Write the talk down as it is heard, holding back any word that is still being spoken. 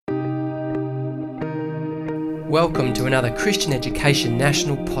Welcome to another Christian Education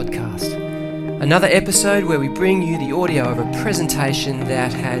National podcast. Another episode where we bring you the audio of a presentation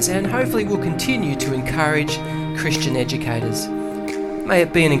that has and hopefully will continue to encourage Christian educators. May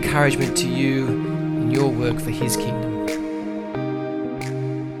it be an encouragement to you in your work for His kingdom.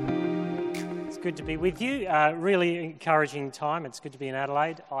 It's good to be with you. Really encouraging time. It's good to be in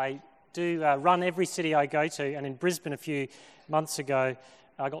Adelaide. I do run every city I go to, and in Brisbane a few months ago,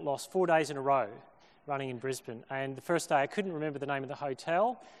 I got lost 4 days in a row running in Brisbane. And the first day I couldn't remember the name of the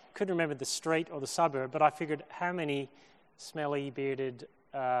hotel, couldn't remember the street or the suburb, but I figured how many smelly, bearded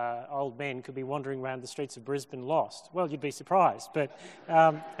old men could be wandering around the streets of Brisbane lost? Well, you'd be surprised, but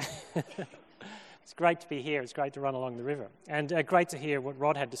it's great to be here. It's great to run along the river. And great to hear what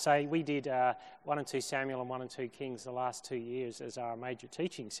Rod had to say. We did 1 and 2 Samuel and 1 and 2 Kings the last 2 years as our major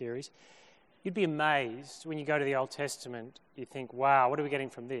teaching series. You'd be amazed when you go to the Old Testament, you think, wow, what are we getting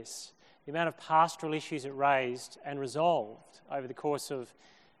from this? The amount of pastoral issues it raised and resolved over the course of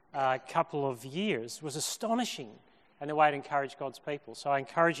a couple of years was astonishing, and the way it encouraged God's people. So I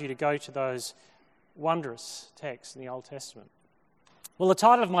encourage you to go to those wondrous texts in the Old Testament. Well, the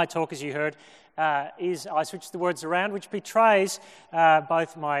title of my talk, as you heard, is I switched the words around, which betrays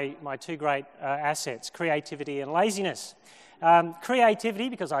both my two great assets, creativity and laziness. Creativity,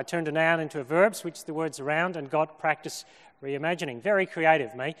 because I turned a noun into a verb, switched the words around and got practice reimagining. Very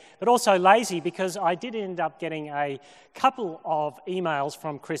creative, me. But also lazy, because I did end up getting a couple of emails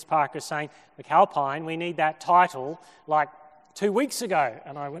from Chris Parker saying, McAlpine, we need that title like 2 weeks ago.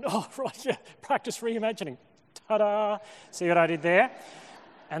 And I went, oh, right, yeah, practice reimagining. Ta-da! See what I did there?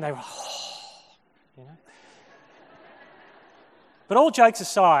 And they were, you know. But all jokes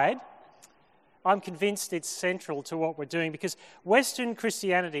aside, I'm convinced it's central to what we're doing, because Western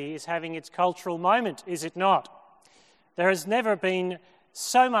Christianity is having its cultural moment, is it not? There has never been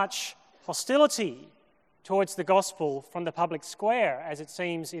so much hostility towards the gospel from the public square as it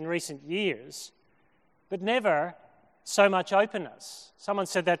seems in recent years, but never so much openness. Someone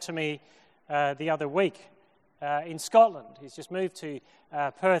said that to me the other week in Scotland. He's just moved to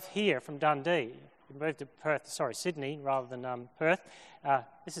Perth here from Dundee. He moved to Sydney rather than Perth.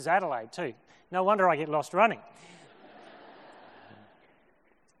 This is Adelaide too. No wonder I get lost running.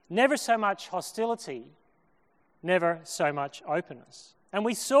 Never so much hostility, never so much openness. And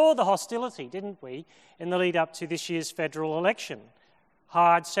we saw the hostility, didn't we, in the lead up to this year's federal election.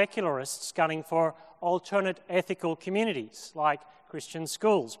 Hard secularists gunning for alternate ethical communities, like Christian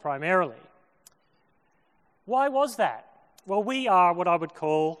schools primarily. Why was that? Well, we are what I would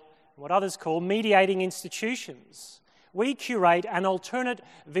call, what others call, mediating institutions. We curate an alternate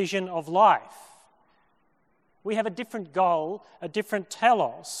vision of life. We have a different goal, a different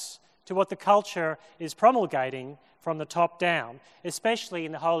telos to what the culture is promulgating from the top down, especially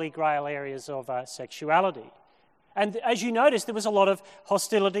in the holy grail areas of sexuality. And as you noticed, there was a lot of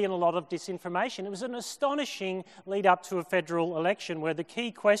hostility and a lot of disinformation. It was an astonishing lead up to a federal election where the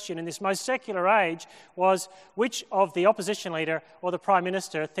key question in this most secular age was which of the opposition leader or the Prime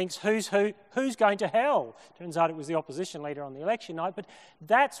Minister thinks who's going to hell. Turns out it was the opposition leader on the election night, but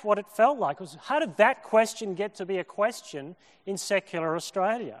that's what it felt like. It was, how did that question get to be a question in secular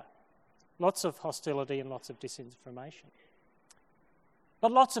Australia? Lots of hostility and lots of disinformation.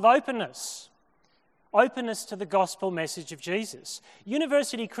 But lots of openness. Openness to the gospel message of Jesus.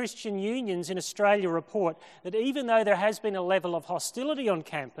 University Christian unions in Australia report that even though there has been a level of hostility on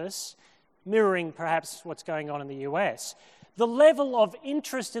campus, mirroring perhaps what's going on in the US, the level of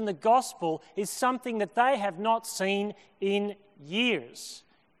interest in the gospel is something that they have not seen in years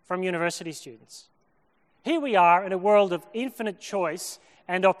from university students. Here we are in a world of infinite choice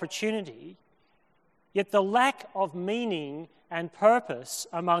and opportunity, yet the lack of meaning and purpose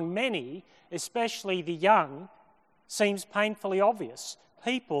among many, especially the young, seems painfully obvious.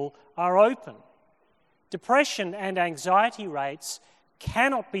 People are open. Depression and anxiety rates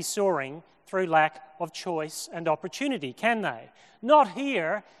cannot be soaring through lack of choice and opportunity, can they? Not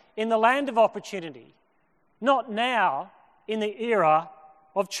here in the land of opportunity. Not now in the era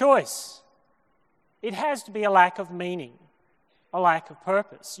of choice. It has to be a lack of meaning, a lack of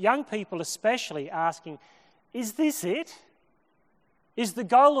purpose. Young people especially asking, is this it? Is the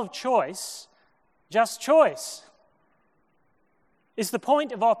goal of choice just choice? Is the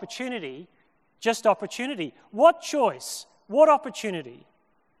point of opportunity just opportunity? What choice? What opportunity?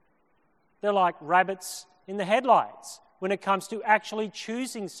 They're like rabbits in the headlights when it comes to actually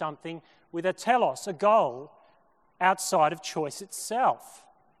choosing something with a telos, a goal, outside of choice itself.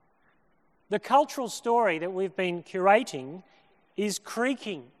 The cultural story that we've been curating is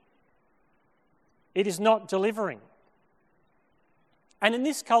creaking. It is not delivering. And in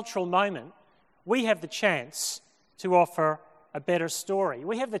this cultural moment, we have the chance to offer a better story.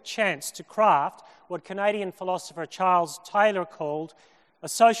 We have the chance to craft what Canadian philosopher Charles Taylor called a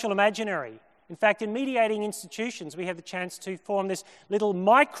social imaginary. In fact, in mediating institutions, we have the chance to form this little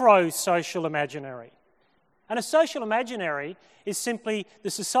micro-social imaginary. And a social imaginary is simply the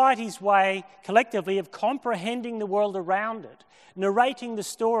society's way, collectively, of comprehending the world around it, narrating the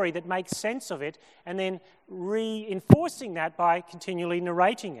story that makes sense of it, and then reinforcing that by continually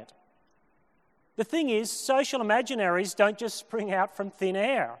narrating it. The thing is, social imaginaries don't just spring out from thin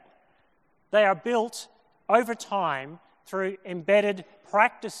air. They are built over time through embedded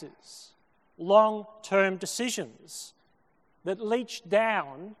practices, long-term decisions that leach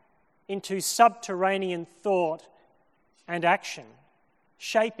down into subterranean thought and action,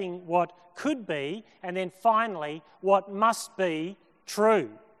 shaping what could be and then finally what must be true.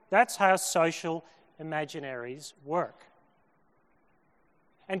 That's how social imaginaries work.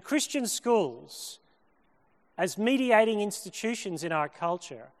 And Christian schools, as mediating institutions in our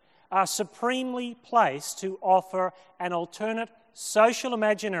culture, are supremely placed to offer an alternate social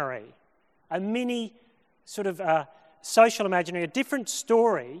imaginary, a mini sort of social imaginary, a different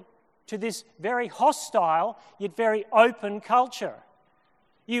story to this very hostile yet very open culture.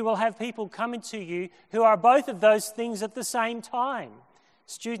 You will have people coming to you who are both of those things at the same time,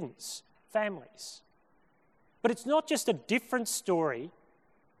 students, families. But it's not just a different story.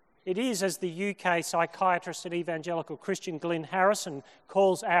 It is, as the UK psychiatrist and evangelical Christian Glyn Harrison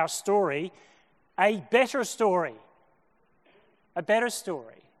calls our story, a better story. A better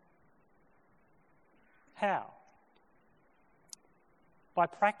story. How? By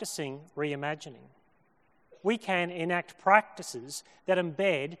practicing reimagining. We can enact practices that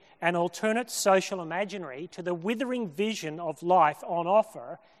embed an alternate social imaginary to the withering vision of life on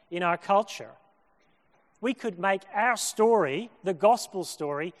offer in our culture. We could make our story, the gospel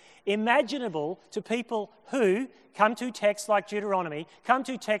story, imaginable to people who come to texts like Deuteronomy, come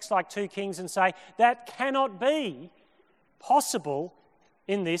to texts like 2 Kings and say, that cannot be possible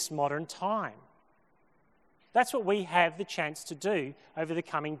in this modern time. That's what we have the chance to do over the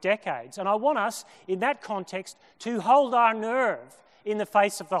coming decades. And I want us, in that context, to hold our nerve in the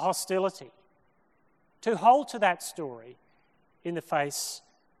face of the hostility, to hold to that story in the face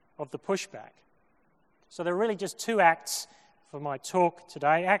of the pushback. So there are really just two acts for my talk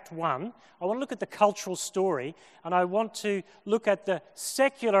today. Act 1, I want to look at the cultural story, and I want to look at the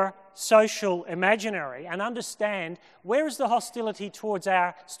secular social imaginary and understand where is the hostility towards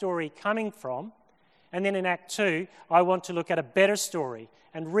our story coming from. And then in Act 2, I want to look at a better story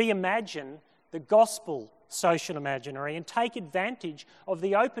and reimagine the gospel social imaginary and take advantage of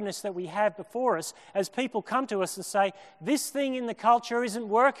the openness that we have before us as people come to us and say, this thing in the culture isn't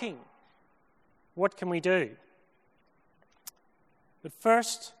working. What can we do? But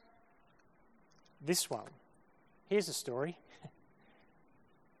first, this one. Here's a story.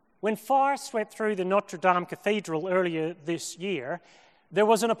 When fire swept through the Notre Dame Cathedral earlier this year, there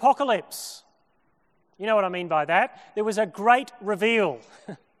was an apocalypse. You know what I mean by that? There was a great reveal.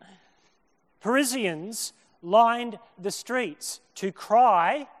 Parisians lined the streets to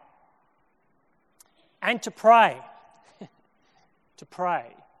cry and to pray. To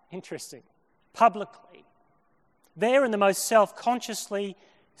pray. Interesting. Publicly. There in the most self-consciously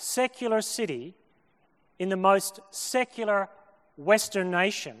secular city, in the most secular Western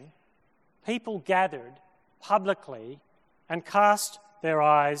nation, people gathered publicly and cast their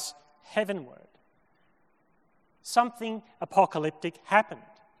eyes heavenward. Something apocalyptic happened.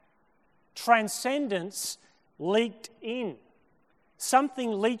 Transcendence leaked in.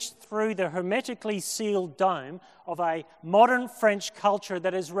 Something leached through the hermetically sealed dome of a modern French culture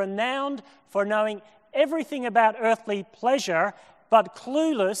that is renowned for knowing everything about earthly pleasure, but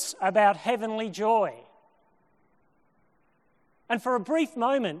clueless about heavenly joy. And for a brief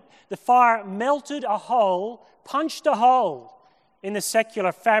moment, the fire melted a hole, punched a hole in the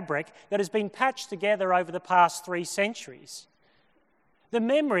secular fabric that has been patched together over the past 3 centuries. The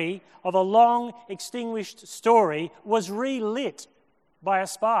memory of a long extinguished story was relit by a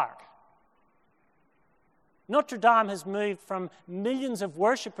spark. Notre Dame has moved from millions of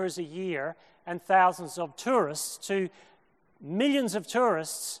worshippers a year and thousands of tourists to millions of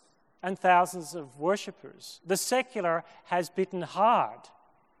tourists and thousands of worshippers. The secular has bitten hard.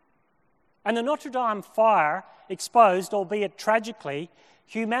 And the Notre Dame fire exposed, albeit tragically,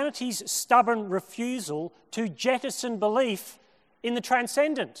 humanity's stubborn refusal to jettison belief in the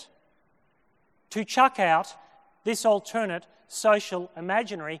transcendent, to chuck out this alternate social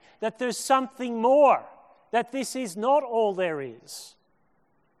imaginary that there's something more, that this is not all there is.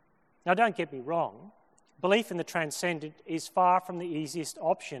 Now, don't get me wrong. Belief in the transcendent is far from the easiest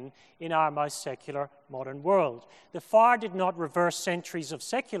option in our most secular modern world. The fire did not reverse centuries of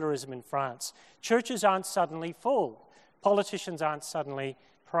secularism in France. Churches aren't suddenly full. Politicians aren't suddenly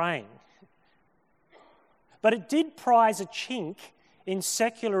praying. But it did prize a chink in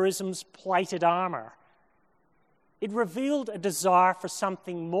secularism's plated armour. It revealed a desire for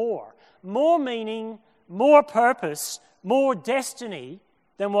something more meaning, more purpose, more destiny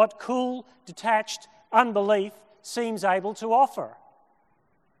than what cool, detached unbelief seems able to offer.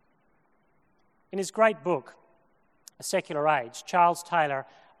 In his great book, A Secular Age, Charles Taylor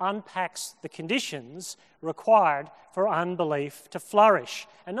unpacks the conditions required for unbelief to flourish.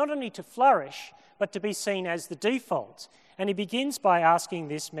 And not only to flourish, but to be seen as the default. And he begins by asking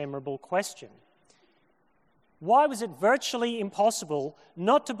this memorable question. Why was it virtually impossible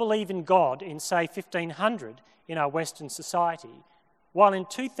not to believe in God in, say, 1500 in our Western society, while in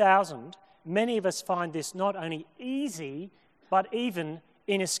 2000 many of us find this not only easy, but even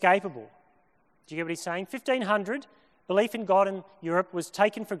inescapable? Do you get what he's saying? 1500, belief in God in Europe was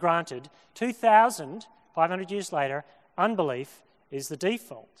taken for granted. 2000, 500 years later, unbelief is the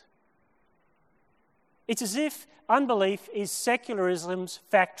default. It's as if unbelief is secularism's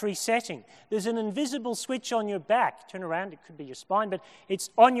factory setting. There's an invisible switch on your back. Turn around, it could be your spine, but it's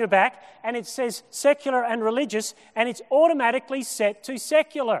on your back, and it says secular and religious, and it's automatically set to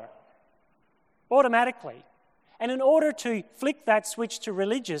secular. Automatically. And in order to flick that switch to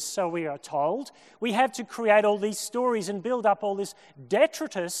religious, so we are told, we have to create all these stories and build up all this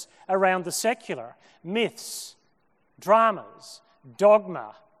detritus around the secular. Myths, dramas,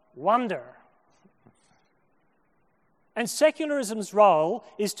 dogma, wonder. And secularism's role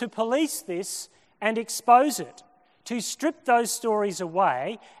is to police this and expose it, to strip those stories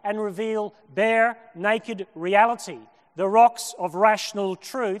away and reveal bare, naked reality, the rocks of rational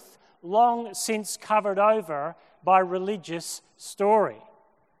truth long since covered over by religious story.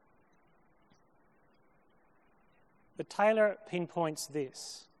 But Taylor pinpoints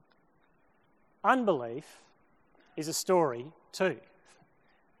this. Unbelief is a story too.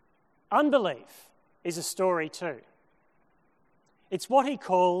 Unbelief is a story too. It's what he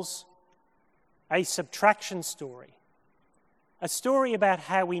calls a subtraction story. A story about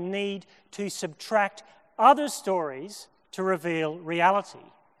how we need to subtract other stories to reveal reality.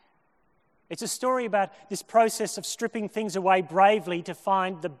 It's a story about this process of stripping things away bravely to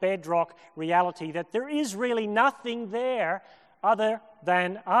find the bedrock reality that there is really nothing there other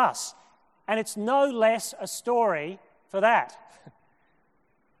than us. And it's no less a story for that.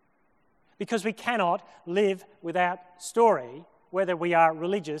 Because we cannot live without story, whether we are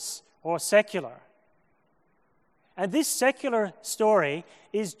religious or secular. And this secular story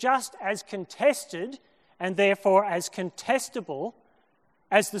is just as contested and therefore as contestable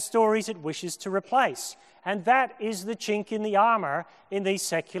as the stories it wishes to replace. And that is the chink in the armour in these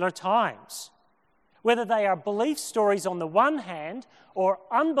secular times. Whether they are belief stories on the one hand or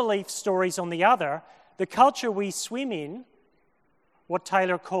unbelief stories on the other, the culture we swim in, what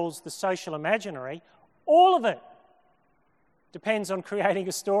Taylor calls the social imaginary, all of it depends on creating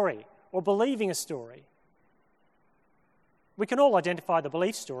a story or believing a story. We can all identify the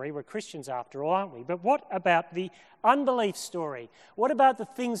belief story. We're Christians after all, aren't we? But what about the unbelief story? What about the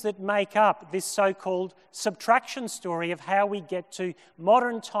things that make up this so-called subtraction story of how we get to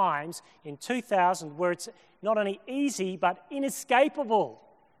modern times in 2000, where it's not only easy but inescapable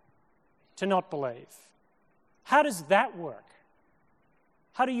to not believe? How does that work?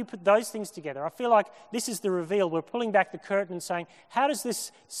 How do you put those things together? I feel like this is the reveal. We're pulling back the curtain and saying, how does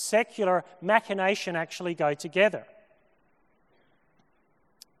this secular machination actually go together?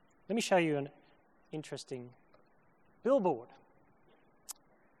 Let me show you an interesting billboard.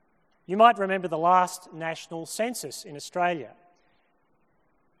 You might remember the last national census in Australia.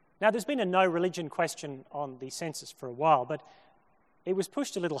 Now, there's been a no religion question on the census for a while, but it was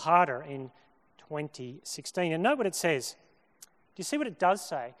pushed a little harder in 2016. And note what it says. Do you see what it does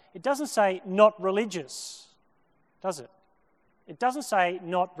say? It doesn't say not religious, does it? It doesn't say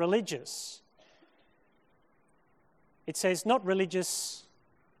not religious. It says not religious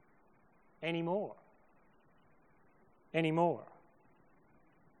anymore. Anymore.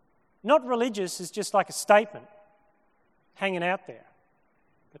 Not religious is just like a statement hanging out there.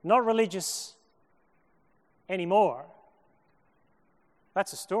 But not religious anymore,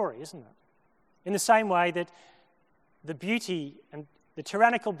 that's a story, isn't it? In the same way that the beauty and the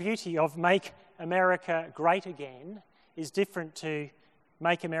tyrannical beauty of Make America Great Again is different to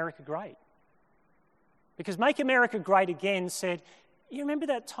Make America Great. Because Make America Great Again said, you remember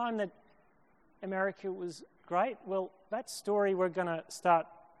that time that America was great? Well, that story, we're going to start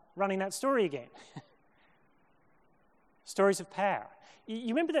running that story again. Stories of power. You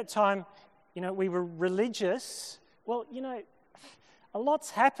remember that time, we were religious? Well, a lot's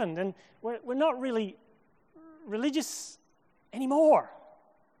happened and we're not really religious anymore.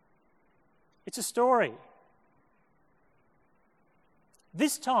 It's a story.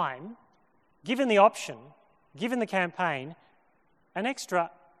 This time, given the option, given the campaign, an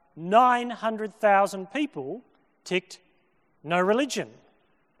extra 900,000 people ticked no religion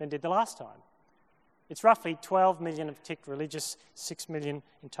than did the last time. It's roughly 12 million have ticked religious, 6 million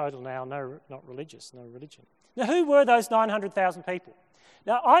in total now, no, not religious, no religion. Now, who were those 900,000 people?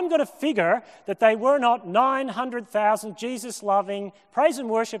 Now, I'm going to figure that they were not 900,000 Jesus-loving, praise and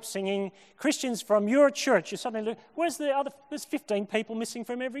worship singing Christians from your church. You suddenly look, where's the other? There's 15 people missing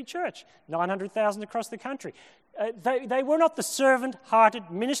from every church, 900,000 across the country. They were not the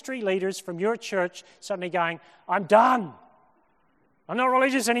servant-hearted ministry leaders from your church suddenly going, I'm done. I'm not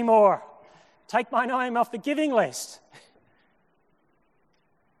religious anymore. Take my name off the giving list.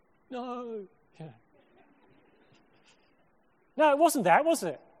 No. No, it wasn't that, was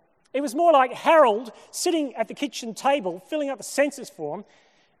it? It was more like Harold sitting at the kitchen table filling up a census form,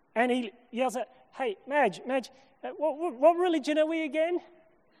 and he yells out, hey, Madge, what religion are we again?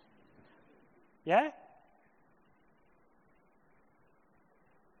 Yeah?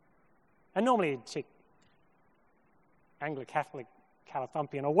 And normally he'd tick Anglo-Catholic,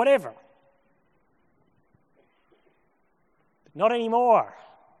 Calathumpian, or whatever. But not anymore.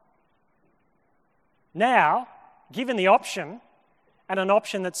 Now, given the option, and an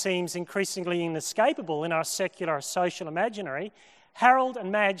option that seems increasingly inescapable in our secular social imaginary, Harold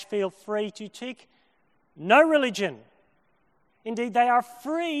and Madge feel free to tick no religion. Indeed, they are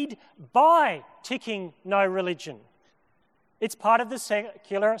freed by ticking no religion. It's part of the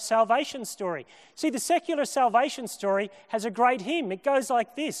secular salvation story. See, the secular salvation story has a great hymn. It goes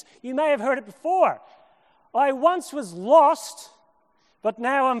like this. You may have heard it before. I once was lost, but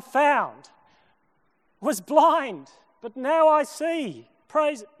now I'm found. Was blind, but now I see.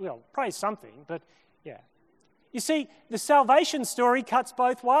 Praise something, but yeah. You see, the salvation story cuts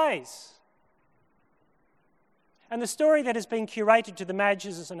both ways. And the story that has been curated to the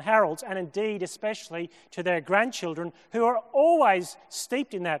Madges and Harolds, and indeed especially to their grandchildren, who are always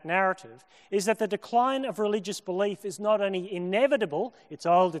steeped in that narrative, is that the decline of religious belief is not only inevitable, it's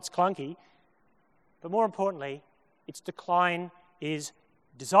old, it's clunky, but more importantly, its decline is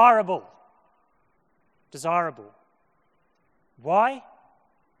desirable. Desirable. Why?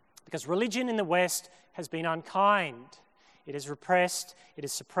 Because religion in the West has been unkind. It is repressed, it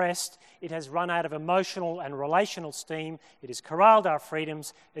is suppressed, it has run out of emotional and relational steam, it has corralled our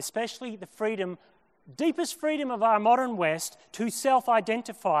freedoms, especially the freedom, deepest freedom of our modern West to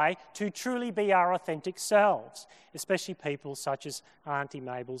self-identify, to truly be our authentic selves, especially people such as Auntie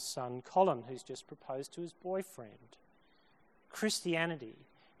Mabel's son Colin, who's just proposed to his boyfriend. Christianity,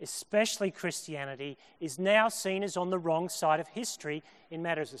 especially Christianity, is now seen as on the wrong side of history in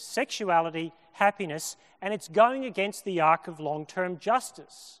matters of sexuality, happiness, and it's going against the arc of long-term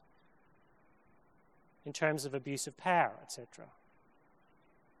justice in terms of abuse of power, etc.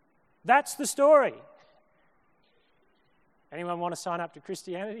 That's the story. Anyone want to sign up to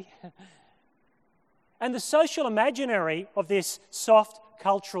Christianity? And the social imaginary of this soft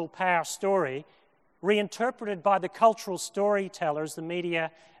cultural power story, reinterpreted by the cultural storytellers, the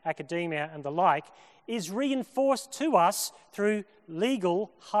media, academia, and the like, is reinforced to us through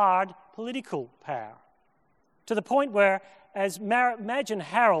legal, hard political power. To the point where, as Madge and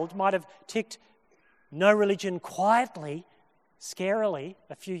Harold might have ticked no religion quietly, scarily,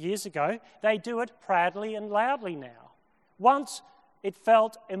 a few years ago, they do it proudly and loudly now. Once it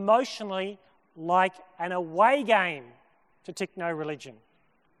felt emotionally like an away game to tick no religion.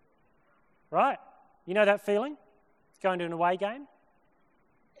 Right? You know that feeling? Going to an away game?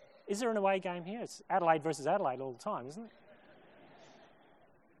 Is there an away game here? It's Adelaide versus Adelaide all the time, isn't it?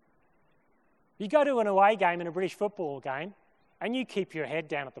 You go to an away game in a British football game and you keep your head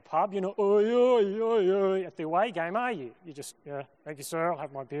down at the pub. You're not, at the away game, are you? You just, thank you, sir, I'll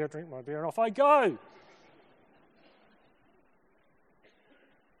have my beer, drink my beer, and off I go.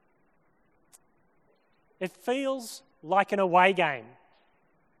 It feels like an away game.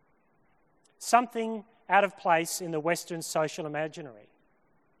 Something out of place in the Western social imaginary.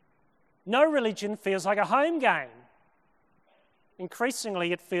 No religion feels like a home game.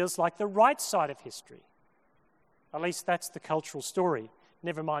 Increasingly, it feels like the right side of history. At least that's the cultural story,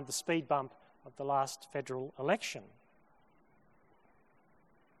 never mind the speed bump of the last federal election.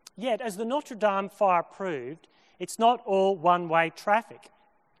 Yet, as the Notre Dame fire proved, it's not all one-way traffic.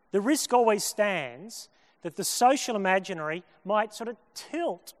 The risk always stands that the social imaginary might sort of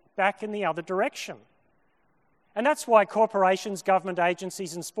tilt back in the other direction. And that's why corporations, government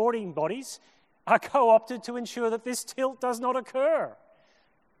agencies and sporting bodies are co-opted to ensure that this tilt does not occur.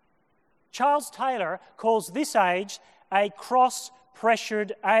 Charles Taylor calls this age a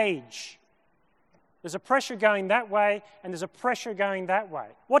cross-pressured age. There's a pressure going that way and there's a pressure going that way.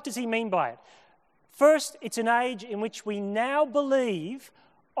 What does he mean by it? First, it's an age in which we now believe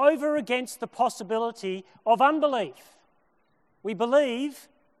over against the possibility of unbelief. We believe,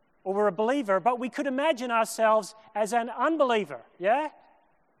 or we're a believer, but we could imagine ourselves as an unbeliever, yeah?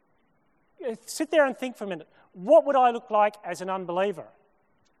 Sit there and think for a minute. What would I look like as an unbeliever?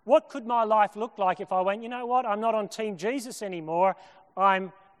 What could my life look like if I went, you know what, I'm not on Team Jesus anymore,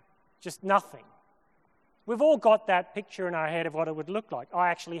 I'm just nothing? We've all got that picture in our head of what it would look like. I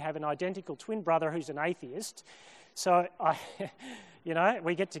actually have an identical twin brother who's an atheist. So,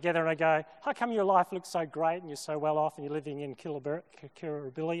 we get together and I go, how come your life looks so great and you're so well off and you're living in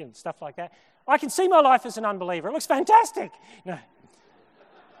Kirribilli and stuff like that? I can see my life as an unbeliever. It looks fantastic. No.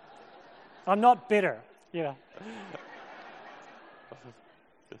 I'm not bitter,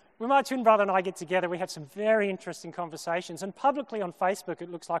 When my twin brother and I get together, we have some very interesting conversations. And publicly on Facebook, it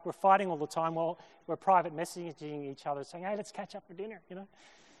looks like we're fighting all the time while we're private messaging each other, saying, hey, let's catch up for dinner,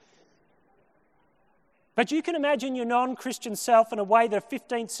 But you can imagine your non-Christian self in a way that a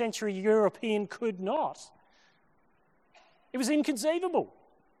 15th century European could not. It was inconceivable.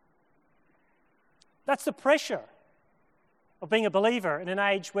 That's the pressure of being a believer in an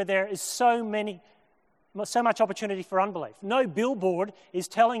age where there is so much opportunity for unbelief. No billboard is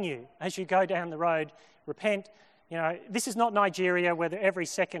telling you as you go down the road, repent. This is not Nigeria where every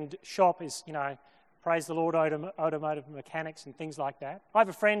second shop is, praise the Lord, automotive mechanics and things like that. I have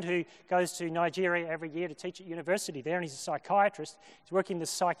a friend who goes to Nigeria every year to teach at university there, and he's a psychiatrist. He's working in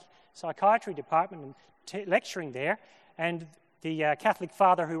the psychiatry department and lecturing there, and the Catholic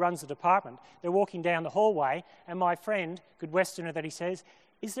father who runs the department, they're walking down the hallway, and my friend, good Westerner that he says,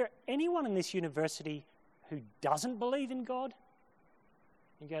 is there anyone in this university who doesn't believe in God?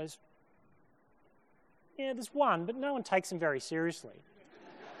 He goes, yeah, there's one, but no one takes him very seriously.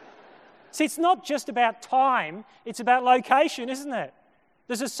 See, it's not just about time, it's about location, isn't it?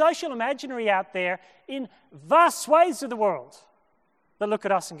 There's a social imaginary out there in vast swathes of the world that look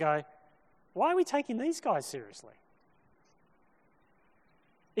at us and go, why are we taking these guys seriously?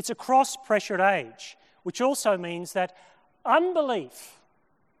 It's a cross-pressured age, which also means that unbelief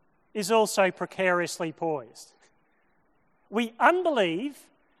is also precariously poised. We unbelieve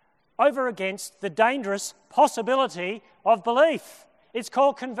over against the dangerous possibility of belief. It's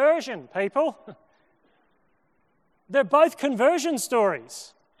called conversion, people. They're both conversion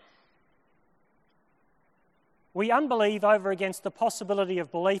stories. We unbelieve over against the possibility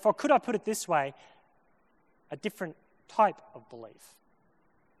of belief, or could I put it this way, a different type of belief.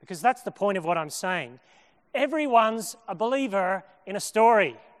 Because that's the point of what I'm saying. Everyone's a believer in a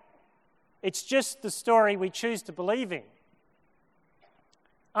story. It's just the story we choose to believe in.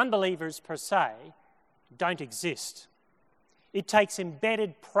 Unbelievers per se don't exist. It takes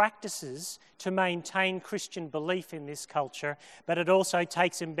embedded practices to maintain Christian belief in this culture, but it also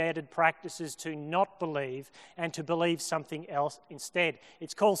takes embedded practices to not believe and to believe something else instead.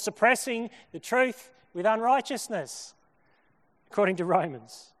 It's called suppressing the truth with unrighteousness, according to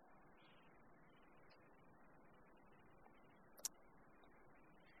Romans.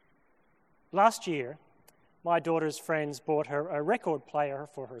 Last year, my daughter's friends bought her a record player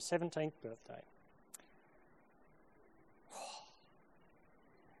for her 17th birthday.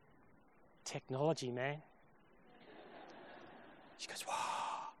 Technology, man. She goes,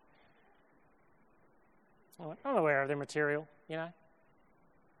 wow. I'm aware of the material,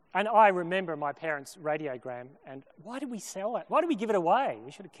 And I remember my parents' radiogram, and why did we sell it? Why did we give it away?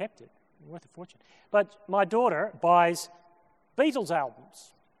 We should have kept it. It was worth a fortune. But my daughter buys Beatles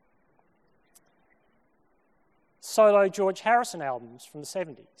albums. Solo George Harrison albums from the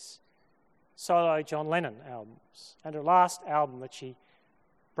 70s, solo John Lennon albums. And her last album that she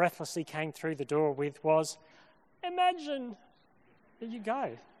breathlessly came through the door with was Imagine. There you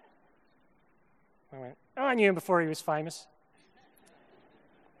go. I went, I knew him before he was famous.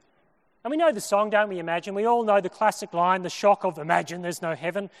 And we know the song, don't we, Imagine? We all know the classic line, the shock of Imagine there's no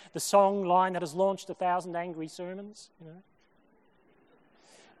heaven, the song line that has launched 1,000 angry sermons,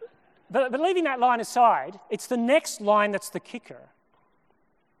 But leaving that line aside, it's the next line that's the kicker.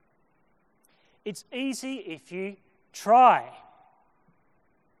 It's easy if you try.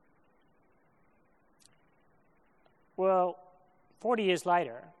 Well, 40 years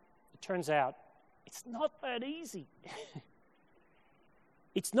later, it turns out it's not that easy.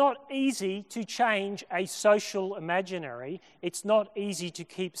 It's not easy to change a social imaginary. It's not easy to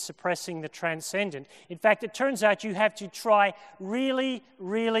keep suppressing the transcendent. In fact, it turns out you have to try really,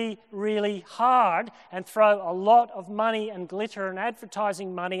 really, really hard and throw a lot of money and glitter and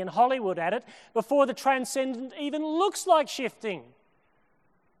advertising money and Hollywood at it before the transcendent even looks like shifting.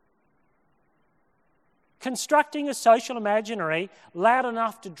 Constructing a social imaginary loud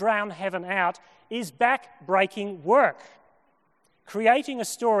enough to drown heaven out is back-breaking work. Creating a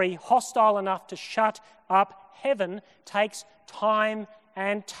story hostile enough to shut up heaven takes time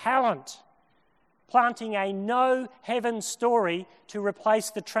and talent. Planting a no-heaven story to replace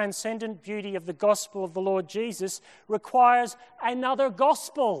the transcendent beauty of the gospel of the Lord Jesus requires another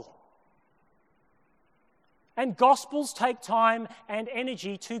gospel. And gospels take time and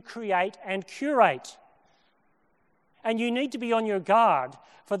energy to create and curate. And you need to be on your guard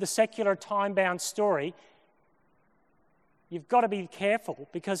for the secular time-bound story. You've got to be careful,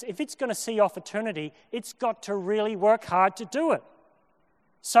 because if it's going to see off eternity, it's got to really work hard to do it.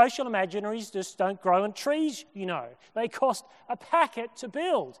 Social imaginaries just don't grow on trees, you know. They cost a packet to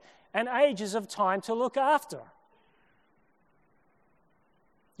build and ages of time to look after.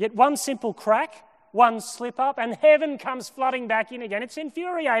 Yet one simple crack, one slip up, and heaven comes flooding back in again. It's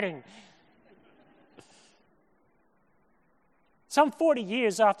infuriating. Some 40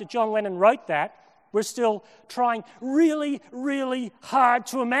 years after John Lennon wrote that, we're still trying really, really hard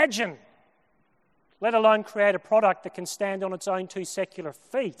to imagine, let alone create a product that can stand on its own two secular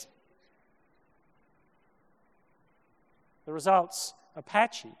feet. The results are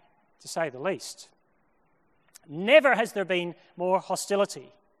patchy, to say the least. Never has there been more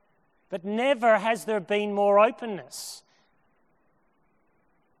hostility, but never has there been more openness.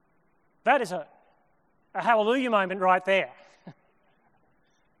 That is a hallelujah moment right there.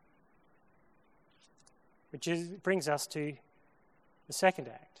 Which brings us to the second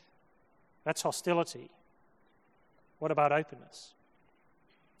act. That's hostility. What about openness?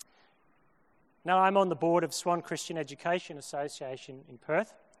 Now, I'm on the board of Swan Christian Education Association in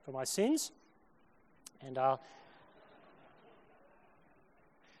Perth for my sins, and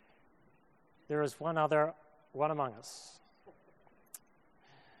there is one among us.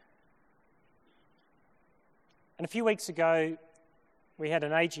 And a few weeks ago, we had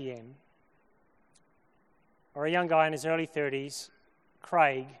an AGM, or a young guy in his early 30s,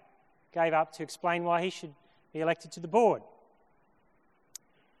 Craig, gave up to explain why he should be elected to the board.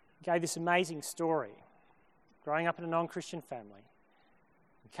 He gave this amazing story. Growing up in a non-Christian family,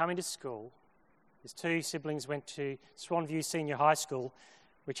 coming to school, his two siblings went to Swanview Senior High School,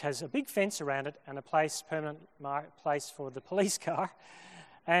 which has a big fence around it and a permanent place for the police car,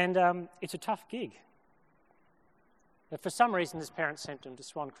 and it's a tough gig. But for some reason, his parents sent him to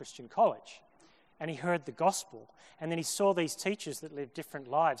Swan Christian College. And he heard the gospel, and then he saw these teachers that lived different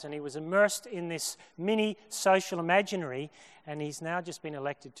lives, and he was immersed in this mini social imaginary, and he's now just been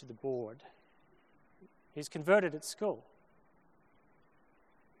elected to the board. He's converted at school.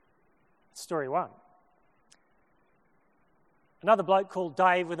 Story one. Another bloke called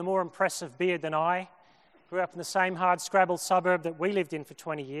Dave with a more impressive beard than I grew up in the same hard-scrabble suburb that we lived in for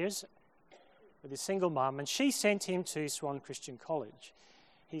 20 years with his single mum, and she sent him to Swan Christian College.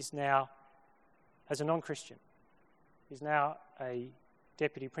 He's now, as a non-Christian, he's now a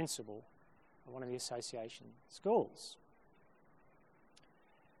deputy principal of one of the association schools.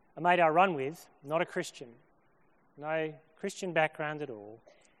 A mate I run with, not a Christian, no Christian background at all,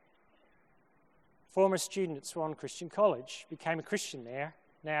 former student at Swan Christian College, became a Christian there,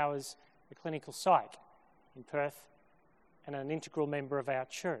 now is a clinical psych in Perth and an integral member of our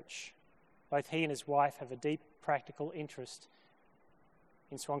church. Both he and his wife have a deep practical interest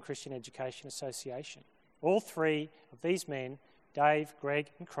in Swan Christian Education Association. All three of these men, Dave, Greg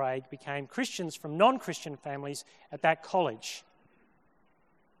and Craig, became Christians from non-Christian families at that college.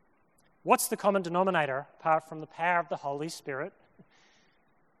 What's the common denominator apart from the power of the Holy Spirit?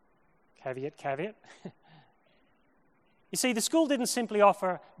 Caveat, caveat. You see, the school didn't simply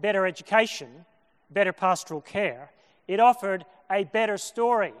offer better education, better pastoral care. It offered a better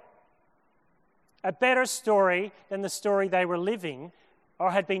story. A better story than the story they were living or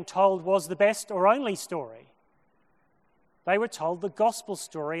had been told was the best or only story. They were told the gospel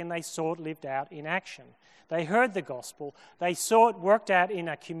story, and they saw it lived out in action. They heard the gospel. They saw it worked out in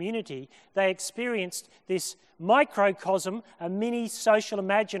a community. They experienced this microcosm, a mini social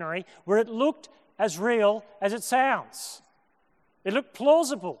imaginary, where it looked as real as it sounds. It looked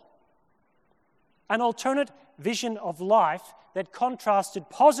plausible. An alternate vision of life that contrasted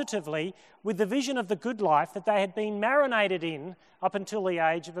positively with the vision of the good life that they had been marinated in up until the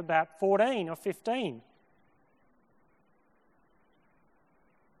age of about 14 or 15.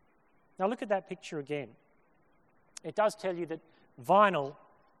 Now look at that picture again. It does tell you that vinyl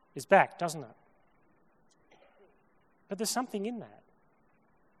is back, doesn't it? But there's something in that.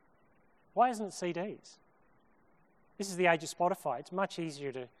 Why isn't it CDs? This is the age of Spotify. It's much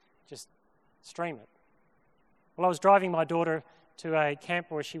easier to just stream it. Well, I was driving my daughter to a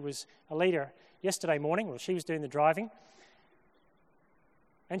camp where she was a leader yesterday morning. Well, she was doing the driving.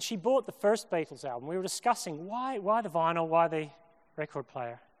 And she bought the first Beatles album. We were discussing why the vinyl, why the record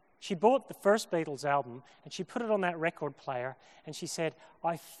player. She bought the first Beatles album and she put it on that record player and she said,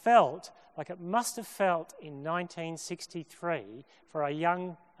 I felt like it must have felt in 1963 for a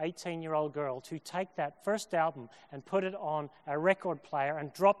young 18-year-old girl to take that first album and put it on a record player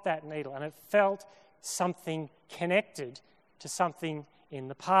and drop that needle, and it felt something connected to something in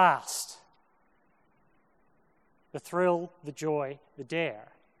the past. The thrill, the joy, the dare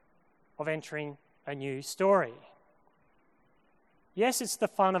of entering a new story. Yes, it's the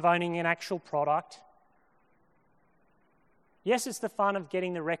fun of owning an actual product. Yes, it's the fun of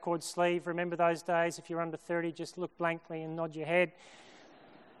getting the record sleeve. Remember those days? If you're under 30, just look blankly and nod your head.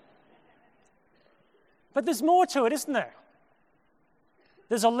 But there's more to it, isn't there?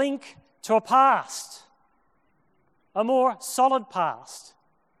 There's a link to a past, a more solid past.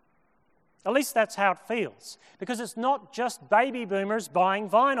 At least that's how it feels, because it's not just baby boomers buying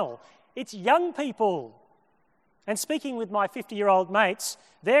vinyl. It's young people. And speaking with my 50-year-old mates,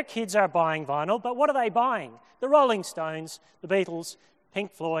 their kids are buying vinyl, but what are they buying? The Rolling Stones, the Beatles,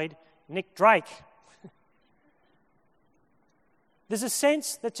 Pink Floyd, Nick Drake. There's a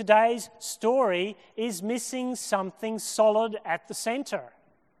sense that today's story is missing something solid at the centre,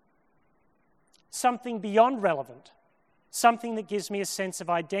 something beyond relevant, something that gives me a sense of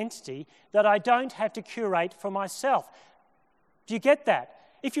identity that I don't have to curate for myself. Do you get that?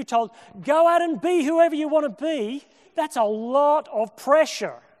 If you're told, go out and be whoever you want to be, that's a lot of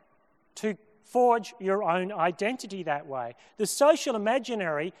pressure to forge your own identity that way. The social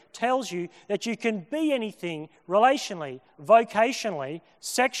imaginary tells you that you can be anything relationally, vocationally,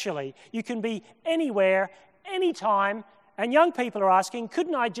 sexually. You can be anywhere, anytime, and young people are asking,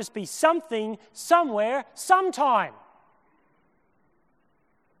 couldn't I just be something, somewhere, sometime?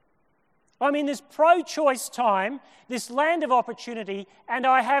 I'm in this pro-choice time, this land of opportunity, and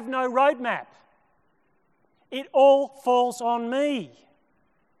I have no roadmap. It all falls on me.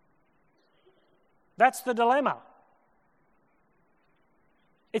 That's the dilemma.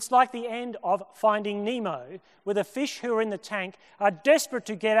 It's like the end of Finding Nemo, where the fish who are in the tank are desperate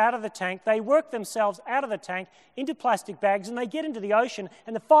to get out of the tank. They work themselves out of the tank into plastic bags and they get into the ocean.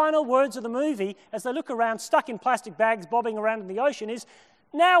 And the final words of the movie, as they look around stuck in plastic bags bobbing around in the ocean, is,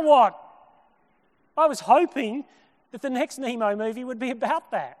 now what? I was hoping that the next Nemo movie would be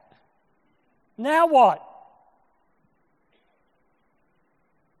about that. Now what?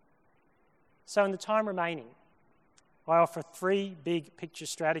 So in the time remaining, I offer 3 big picture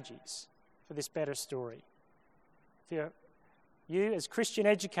strategies for this better story. For you as Christian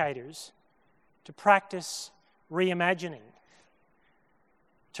educators to practice reimagining,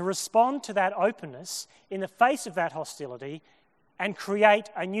 to respond to that openness in the face of that hostility and create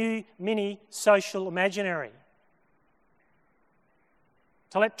a new mini social imaginary.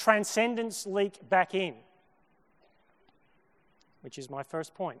 To let transcendence leak back in, which is my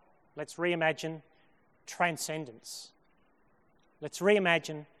first point. Let's reimagine transcendence. Let's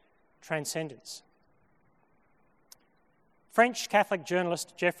reimagine transcendence. French Catholic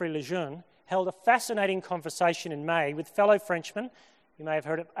journalist Geoffrey Lejeune held a fascinating conversation in May with fellow Frenchman, you may have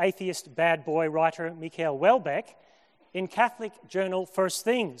heard of atheist bad boy writer Michael Houellebecq, in Catholic journal First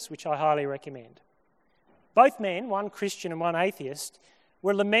Things, which I highly recommend. Both men, one Christian and one atheist,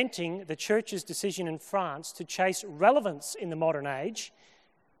 were lamenting the Church's decision in France to chase relevance in the modern age,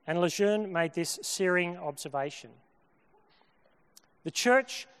 and Lejeune made this searing observation. The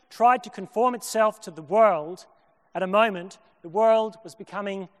Church tried to conform itself to the world at a moment the world was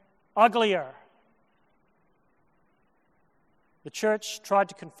becoming uglier. The Church tried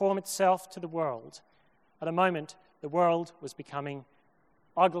to conform itself to the world at a moment the world was becoming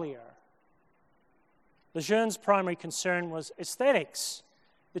uglier. Lejeune's primary concern was aesthetics.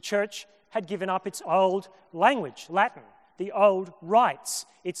 The Church had given up its old language, Latin, the old rites,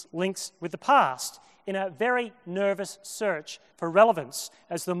 its links with the past, in a very nervous search for relevance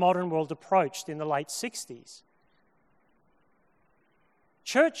as the modern world approached in the late 60s.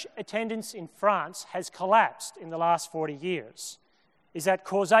 Church attendance in France has collapsed in the last 40 years. Is that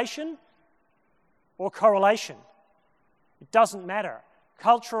causation or correlation? It doesn't matter.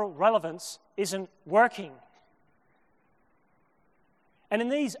 Cultural relevance isn't working. And in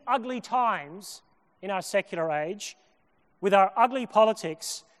these ugly times in our secular age, with our ugly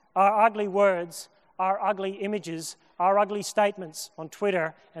politics, our ugly words, our ugly images, our ugly statements on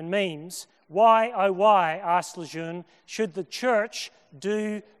Twitter and memes. Why, oh why, asked Lejeune, should the church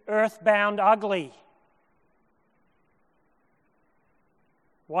do earthbound ugly?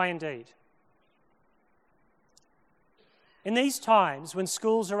 Why indeed? In these times when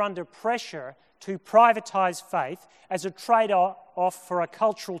schools are under pressure to privatise faith as a trade-off for a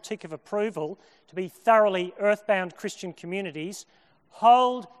cultural tick of approval to be thoroughly earthbound Christian communities,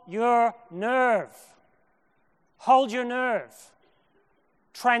 hold your nerve. Hold your nerve.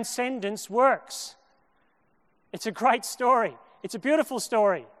 Transcendence works. It's a great story. It's a beautiful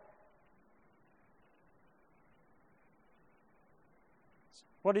story.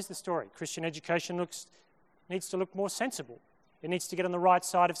 What is the story? Christian education needs to look more sensible. It needs to get on the right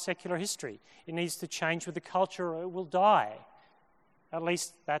side of secular history. It needs to change with the culture or it will die. At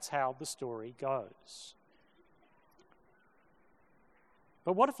least that's how the story goes.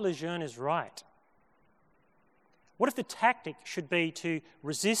 But what if Lejeune is right? What if the tactic should be to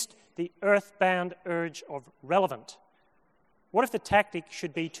resist the earthbound urge of relevant? What if the tactic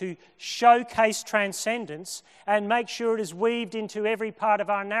should be to showcase transcendence and make sure it is weaved into every part of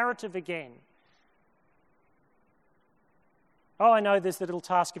our narrative again? Oh, I know there's the little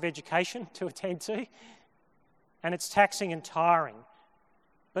task of education to attend to, and it's taxing and tiring.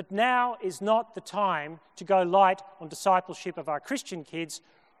 But now is not the time to go light on discipleship of our Christian kids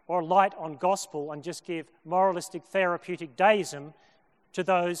or light on gospel and just give moralistic therapeutic deism to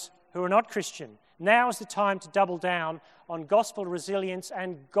those who are not Christian. Now is the time to double down on gospel resilience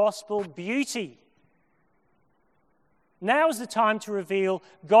and gospel beauty. Now is the time to reveal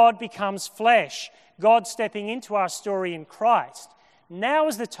God becomes flesh, God stepping into our story in Christ. Now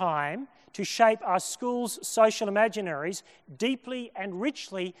is the time to shape our schools' social imaginaries deeply and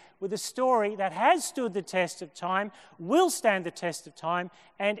richly with a story that has stood the test of time, will stand the test of time,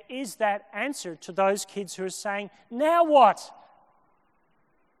 and is that answer to those kids who are saying, now what?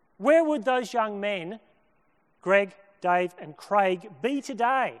 Where would those young men, Greg, Dave, and Craig, be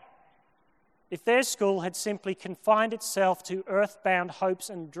today if their school had simply confined itself to earthbound hopes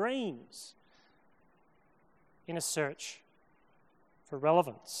and dreams in a search for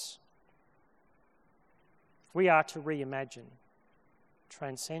relevance? We are to reimagine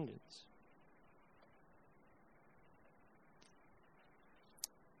transcendence.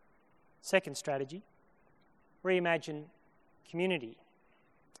 Second strategy, reimagine community.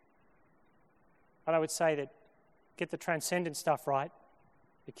 And I would say that get the transcendent stuff right,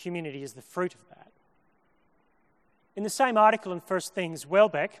 the community is the fruit of that. In the same article in First Things,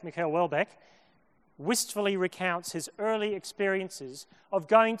 Michael Welbeck, wistfully recounts his early experiences of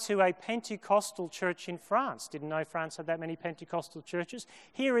going to a Pentecostal church in France. Didn't know France had that many Pentecostal churches.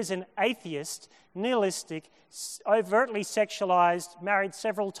 Here is an atheist, nihilistic, overtly sexualized, married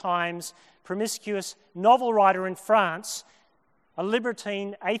several times, promiscuous novel writer in France, a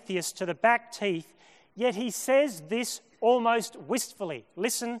libertine atheist to the back teeth, yet he says this almost wistfully.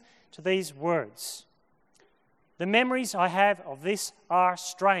 Listen to these words. The memories I have of this are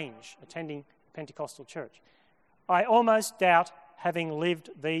strange, attending Pentecostal church. I almost doubt having lived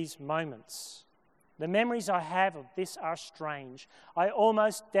these moments. The memories I have of this are strange. I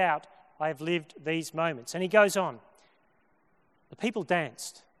almost doubt I have lived these moments. And he goes on. The people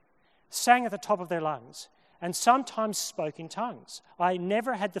danced, sang at the top of their lungs, and sometimes spoke in tongues. I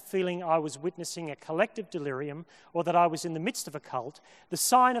never had the feeling I was witnessing a collective delirium or that I was in the midst of a cult. The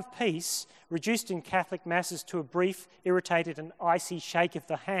sign of peace, reduced in Catholic masses to a brief, irritated and icy shake of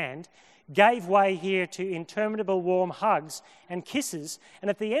the hand, gave way here to interminable warm hugs and kisses, and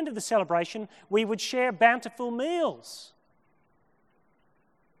at the end of the celebration, we would share bountiful meals.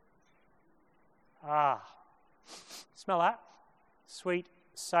 Smell that? Sweet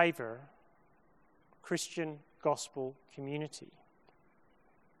savour. Christian gospel community.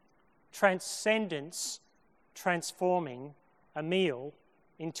 Transcendence transforming a meal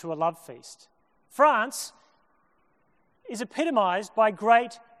into a love feast. France is epitomised by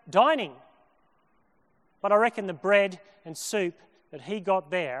great dining. But I reckon the bread and soup that he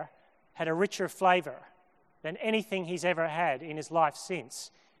got there had a richer flavour than anything he's ever had in his life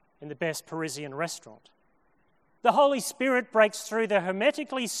since in the best Parisian restaurant. The Holy Spirit breaks through the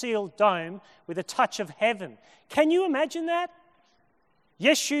hermetically sealed dome with a touch of heaven. Can you imagine that?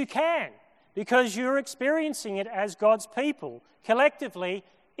 Yes, you can, because you're experiencing it as God's people, collectively,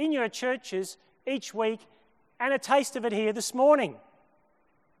 in your churches, each week, and a taste of it here this morning.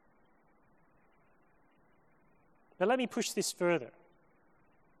 But let me push this further.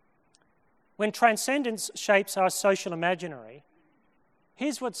 When transcendence shapes our social imaginary,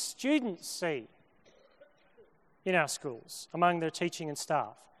 here's what students see in our schools, among their teaching and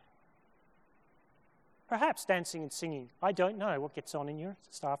staff. Perhaps dancing and singing. I don't know what gets on in your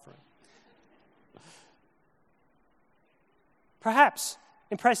staff room. Perhaps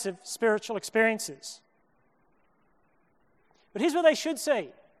impressive spiritual experiences. But here's what they should see: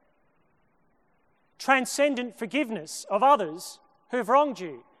 transcendent forgiveness of others who've wronged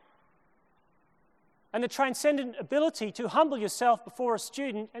you, and the transcendent ability to humble yourself before a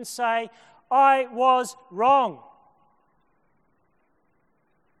student and say, I was wrong.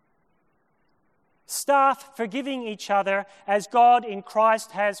 Staff forgiving each other as God in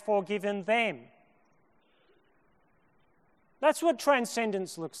Christ has forgiven them. That's what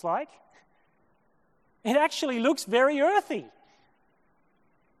transcendence looks like. It actually looks very earthy.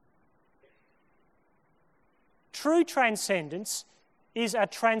 True transcendence is a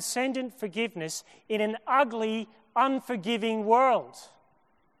transcendent forgiveness in an ugly, unforgiving world.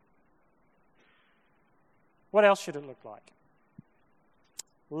 What else should it look like?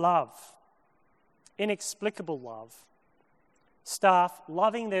 Love. Inexplicable love. Staff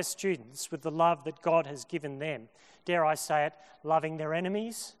loving their students with the love that God has given them. Dare I say it, loving their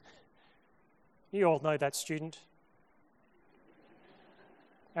enemies. You all know that student.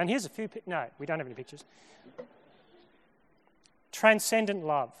 And here's a few... No, we don't have any pictures. Transcendent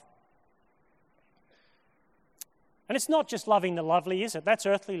love. And it's not just loving the lovely, is it? That's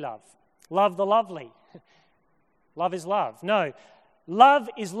earthly love. Love the lovely. Love is love. No, love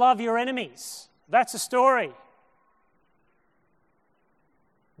is love your enemies. That's a story.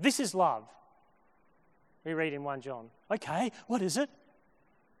 This is love. We read in 1 John. Okay, what is it?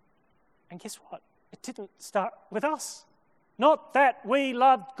 And guess what? It didn't start with us. Not that we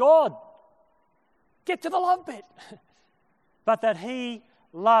loved God. Get to the love bit. But that He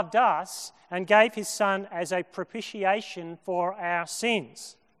loved us and gave His Son as a propitiation for our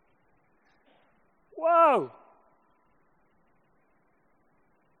sins. Whoa!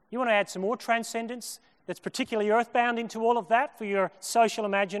 You want to add some more transcendence that's particularly earthbound into all of that for your social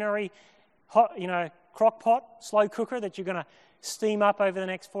imaginary, crock pot, slow cooker that you're going to steam up over the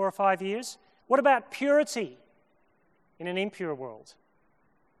next 4 or 5 years? What about purity in an impure world?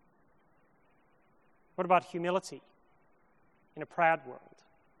 What about humility in a proud world?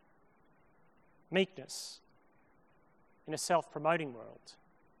 Meekness in a self-promoting world?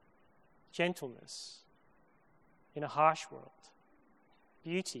 Gentleness in a harsh world?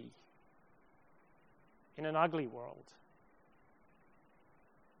 Beauty in an ugly world?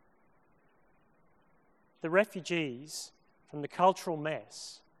 The refugees from the cultural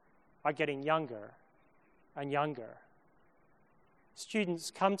mess are getting younger and younger.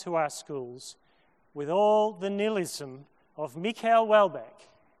 Students come to our schools with all the nihilism of Michael Welbeck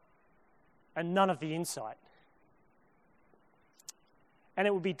and none of the insight. And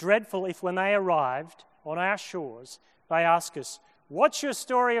it would be dreadful if when they arrived on our shores, they ask us, what's your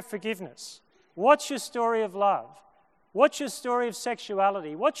story of forgiveness? What's your story of love? What's your story of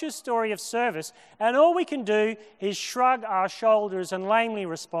sexuality? What's your story of service? And all we can do is shrug our shoulders and lamely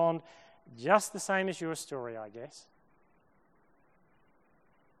respond, just the same as your story, I guess.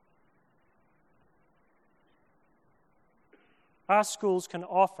 Our schools can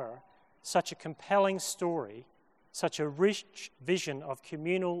offer such a compelling story, such a rich vision of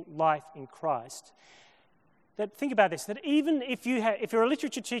communal life in Christ, that think about this, that even if you're a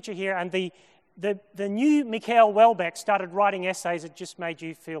literature teacher here and the new Michael Welbeck started writing essays that just made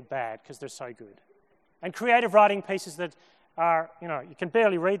you feel bad because they're so good, and creative writing pieces that are, you can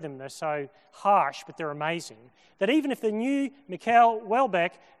barely read them, they're so harsh, but they're amazing, that even if the new Michael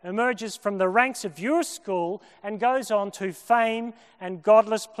Welbeck emerges from the ranks of your school and goes on to fame and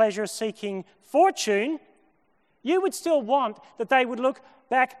godless pleasure-seeking fortune, you would still want that they would look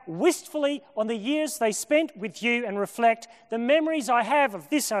back wistfully on the years they spent with you and reflect, the memories I have of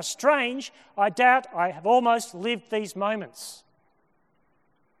this are strange. I doubt I have almost lived these moments.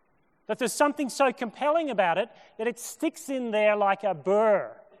 That there's something so compelling about it that it sticks in there like a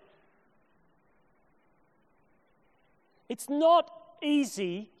burr. It's not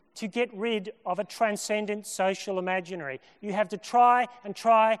easy to get rid of a transcendent social imaginary. You have to try and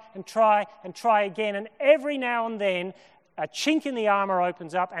try and try and try again, and every now and then a chink in the armour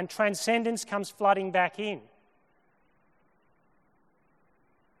opens up and transcendence comes flooding back in.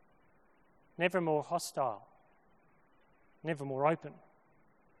 Never more hostile, never more open.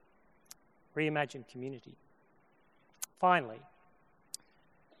 Reimagine community. Finally,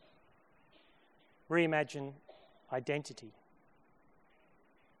 reimagine identity.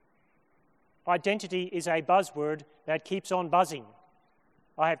 Identity is a buzzword that keeps on buzzing.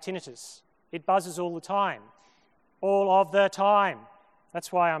 I have tinnitus. It buzzes all the time. All of the time.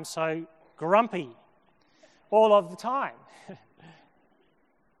 That's why I'm so grumpy. All of the time.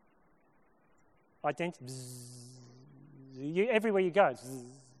 Identity. Everywhere you go,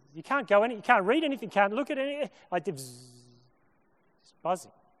 you can't go any. You can't read anything. You can't look at anything. It's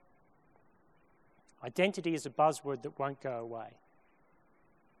buzzing. Identity is a buzzword that won't go away.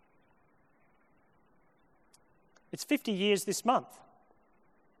 It's 50 years this month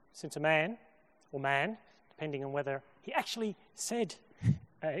since a man, depending on whether he actually said,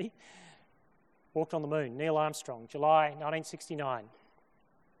 walked on the moon. Neil Armstrong, July 1969.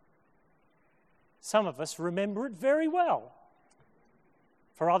 Some of us remember it very well.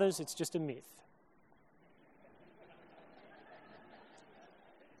 For others, it's just a myth.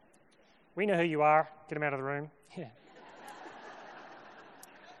 We know who you are. Get them out of the room. Yeah.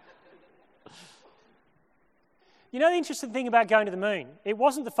 You know the interesting thing about going to the moon? It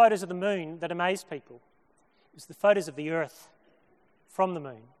wasn't the photos of the moon that amazed people. It was the photos of the Earth from the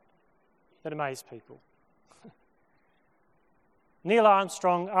moon that amazed people. Neil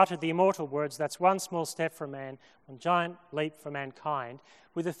Armstrong uttered the immortal words, "That's one small step for man, one giant leap for mankind,"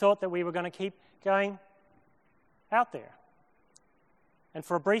 with the thought that we were going to keep going out there. And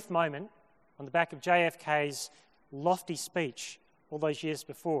for a brief moment, on the back of JFK's lofty speech all those years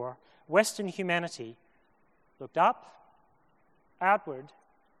before, Western humanity looked up, outward,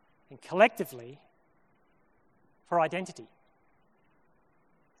 and collectively for identity.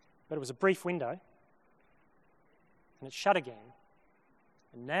 But it was a brief window, and it shut again.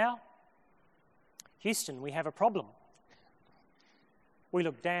 And now, Houston, we have a problem. We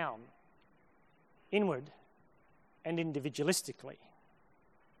look down, inward, and individualistically.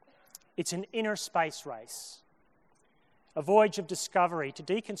 It's an inner space race, a voyage of discovery to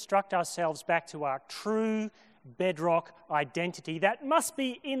deconstruct ourselves back to our true bedrock identity that must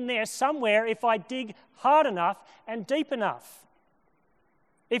be in there somewhere if I dig hard enough and deep enough.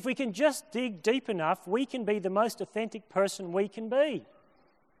 If we can just dig deep enough, we can be the most authentic person we can be.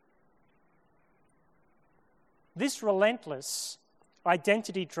 This relentless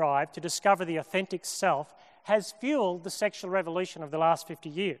identity drive to discover the authentic self has fueled the sexual revolution of the last 50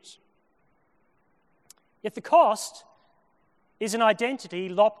 years. Yet the cost is an identity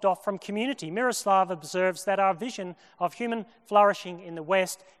lopped off from community. Miroslav observes that our vision of human flourishing in the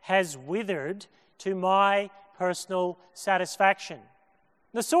West has withered to my personal satisfaction.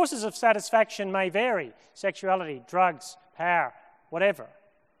 The sources of satisfaction may vary: sexuality, drugs, power, whatever.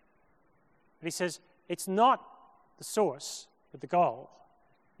 But he says it's not the source, but the goal.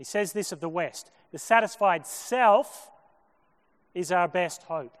 He says this of the West: the satisfied self is our best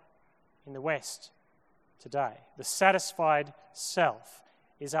hope in the West today. The satisfied self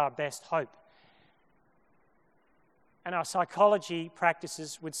is our best hope. And our psychology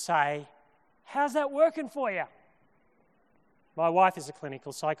practices would say, how's that working for you? My wife is a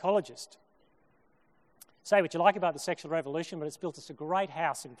clinical psychologist. Say what you like about the sexual revolution, but it's built us a great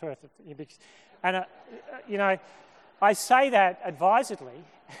house in Perth. And, I say that advisedly.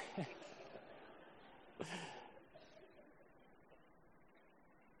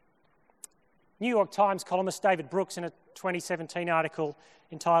 New York Times columnist David Brooks, in a 2017 article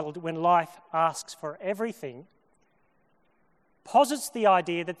entitled "When Life Asks for Everything," posits the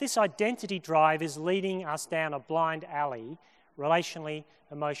idea that this identity drive is leading us down a blind alley, relationally,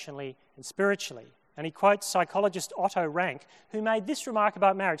 emotionally, and spiritually. And he quotes psychologist Otto Rank, who made this remark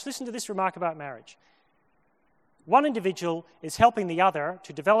about marriage. Listen to this remark about marriage. One individual is helping the other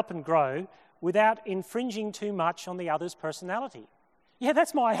to develop and grow without infringing too much on the other's personality. Yeah,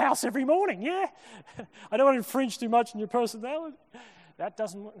 that's my house every morning, yeah. I don't want to infringe too much on your personality.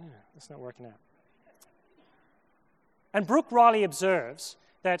 That's not working out. And Brooke Riley observes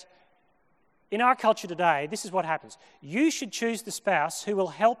that in our culture today, this is what happens. You should choose the spouse who will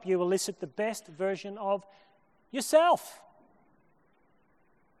help you elicit the best version of yourself.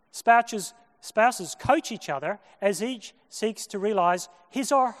 Spouses coach each other as each seeks to realize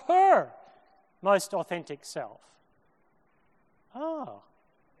his or her most authentic self. Oh,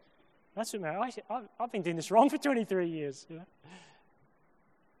 that's what I've been doing this wrong for 23 years. You know?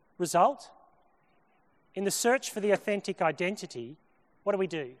 Result? In the search for the authentic identity, what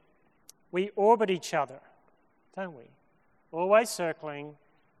do? We orbit each other, don't we? Always circling,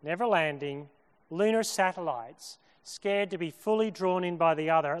 never landing, lunar satellites, scared to be fully drawn in by the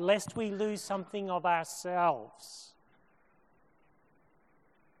other, lest we lose something of ourselves.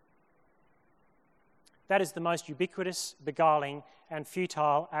 That is the most ubiquitous, beguiling, and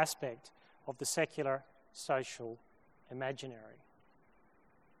futile aspect of the secular social imaginary.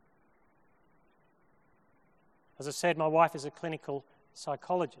 As I said, my wife is a clinical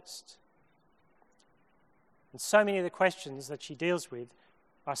psychologist. And so many of the questions that she deals with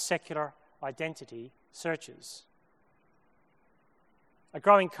are secular identity searches. A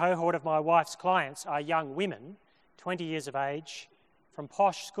growing cohort of my wife's clients are young women, 20 years of age, from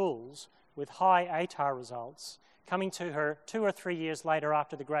posh schools with high ATAR results, coming to her 2 or 3 years later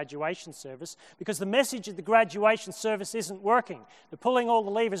after the graduation service because the message at the graduation service isn't working. They're pulling all the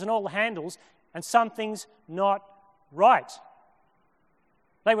levers and all the handles and something's not right.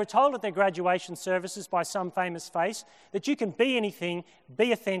 They were told at their graduation services by some famous face that you can be anything,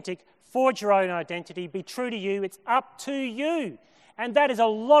 be authentic, forge your own identity, be true to you, it's up to you. And that is a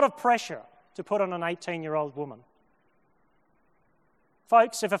lot of pressure to put on an 18-year-old woman.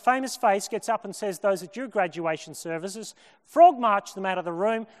 Folks, if a famous face gets up and says those at your graduation services, frog march them out of the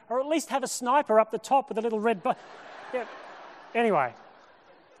room, or at least have a sniper up the top with a little red button. Yeah. Anyway.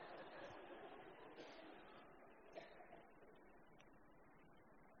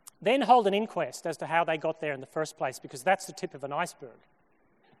 Then hold an inquest as to how they got there in the first place, because that's the tip of an iceberg.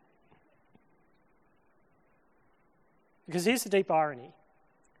 Because here's the deep irony.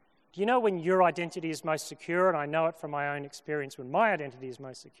 Do you know when your identity is most secure, and I know it from my own experience, when my identity is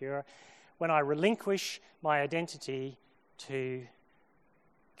most secure, when I relinquish my identity to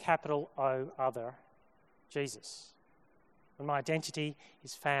capital O other, Jesus. When my identity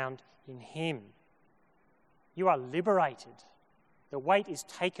is found in Him. You are liberated. The weight is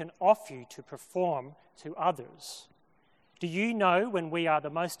taken off you to perform to others. Do you know when we are the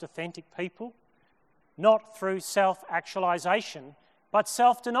most authentic people? Not through self-actualization, but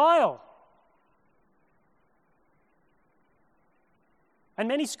self-denial. And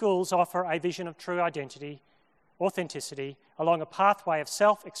many schools offer a vision of true identity, authenticity, along a pathway of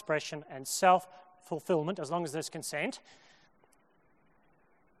self-expression and self-fulfillment, as long as there's consent.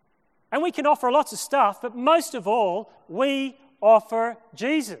 And we can offer lots of stuff, but most of all, we offer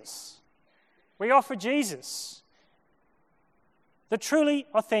Jesus. We offer Jesus, the truly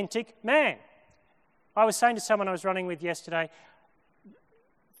authentic man. I was saying to someone I was running with yesterday,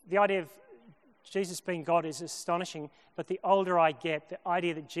 the idea of Jesus being God is astonishing, but the older I get, the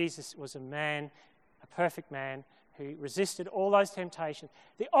idea that Jesus was a man, a perfect man, who resisted all those temptations,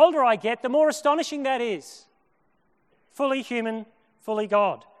 the older I get, the more astonishing that is. Fully human, fully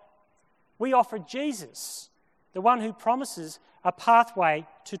God. We offer Jesus, the one who promises a pathway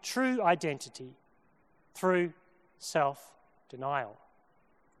to true identity through self-denial.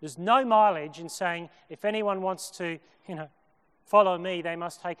 There's no mileage in saying if anyone wants to, follow me, they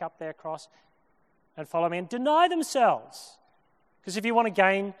must take up their cross and follow me and deny themselves. Because if you want to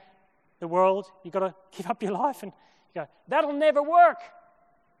gain the world, you've got to give up your life. And you go, that'll never work.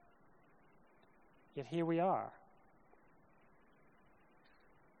 Yet here we are.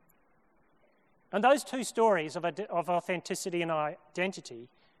 And those two stories of authenticity and identity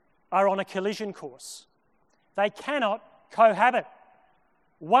are on a collision course. They cannot cohabit.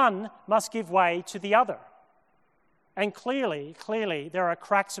 One must give way to the other. And clearly, there are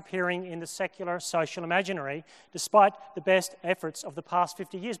cracks appearing in the secular social imaginary, despite the best efforts of the past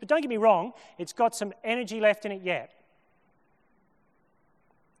 50 years. But don't get me wrong, it's got some energy left in it yet.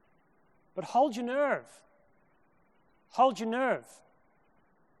 But hold your nerve. Hold your nerve.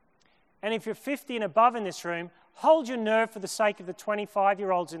 And if you're 50 and above in this room, hold your nerve for the sake of the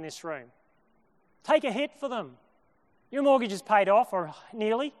 25-year-olds in this room. Take a hit for them. Your mortgage is paid off, or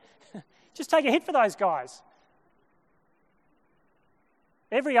nearly. Just take a hit for those guys.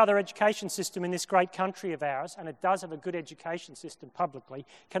 Every other education system in this great country of ours, and it does have a good education system publicly,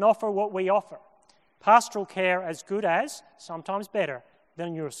 can offer what we offer. Pastoral care as good as, sometimes better,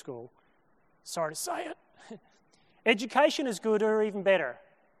 than your school. Sorry to say it. Education as good or even better,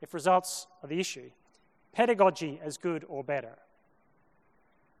 if results are the issue. Pedagogy as good or better.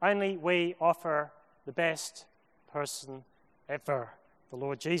 Only we offer the best person ever, the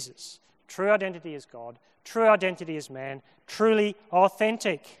Lord Jesus. True identity as God, true identity as man, truly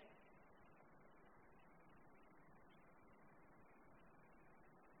authentic.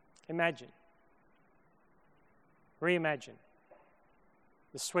 Reimagine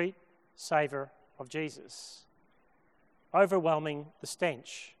the sweet savour of Jesus, overwhelming the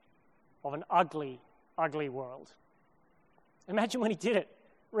stench of an ugly, ugly world. Imagine when he did it.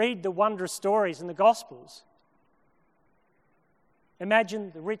 Read the wondrous stories in the Gospels.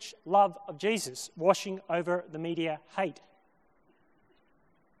 Imagine the rich love of Jesus washing over the media hate.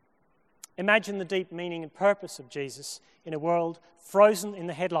 Imagine the deep meaning and purpose of Jesus in a world frozen in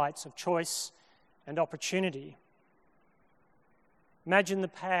the headlights of choice and opportunity. Imagine the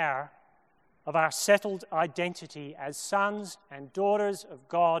power of our settled identity as sons and daughters of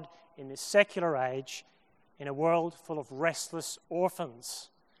God in this secular age, in a world full of restless orphans,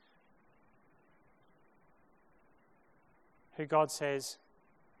 who God says,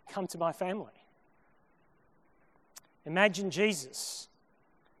 come to my family. Imagine Jesus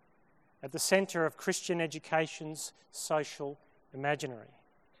at the centre of Christian education's social imaginary.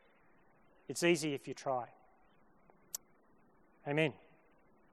 It's easy if you try. Amen.